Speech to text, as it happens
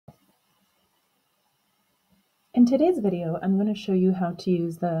In today's video, I'm going to show you how to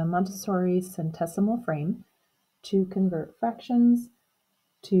use the Montessori centesimal frame to convert fractions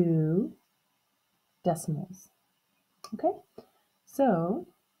to decimals. Okay, so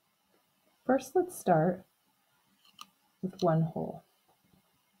first let's start with one whole.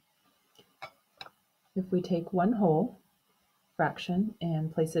 If we take one whole fraction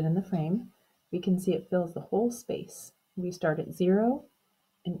and place it in the frame, we can see it fills the whole space. We start at 0,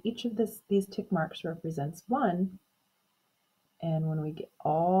 and each of these tick marks represents 1. And when we get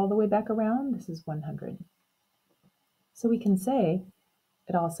all the way back around, this is 100. So we can say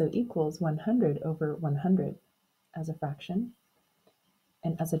it also equals 100 over 100 as a fraction.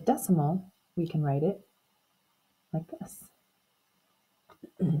 And as a decimal, we can write it like this.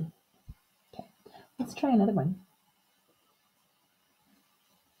 Okay, let's try another one.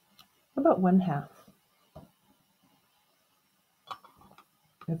 How about 1/2?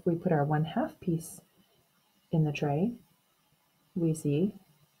 If we put our 1/2 piece in the tray, we see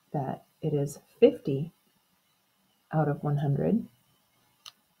that it is 50 out of 100.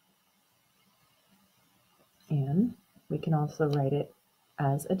 And we can also write it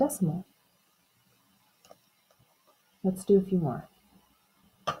as a decimal. Let's do a few more.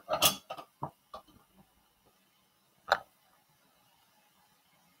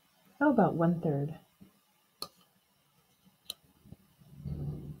 How about 1/3?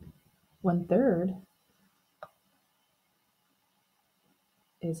 1/3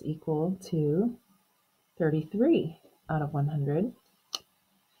 is equal to 33 out of 100.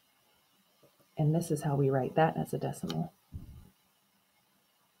 And this is how we write that as a decimal.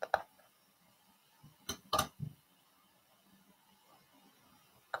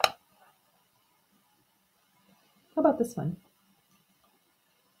 How about this one?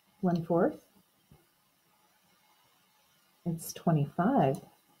 1/4. It's 25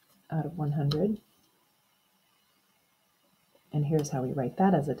 out of 100. And here's how we write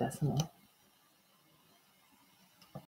that as a decimal.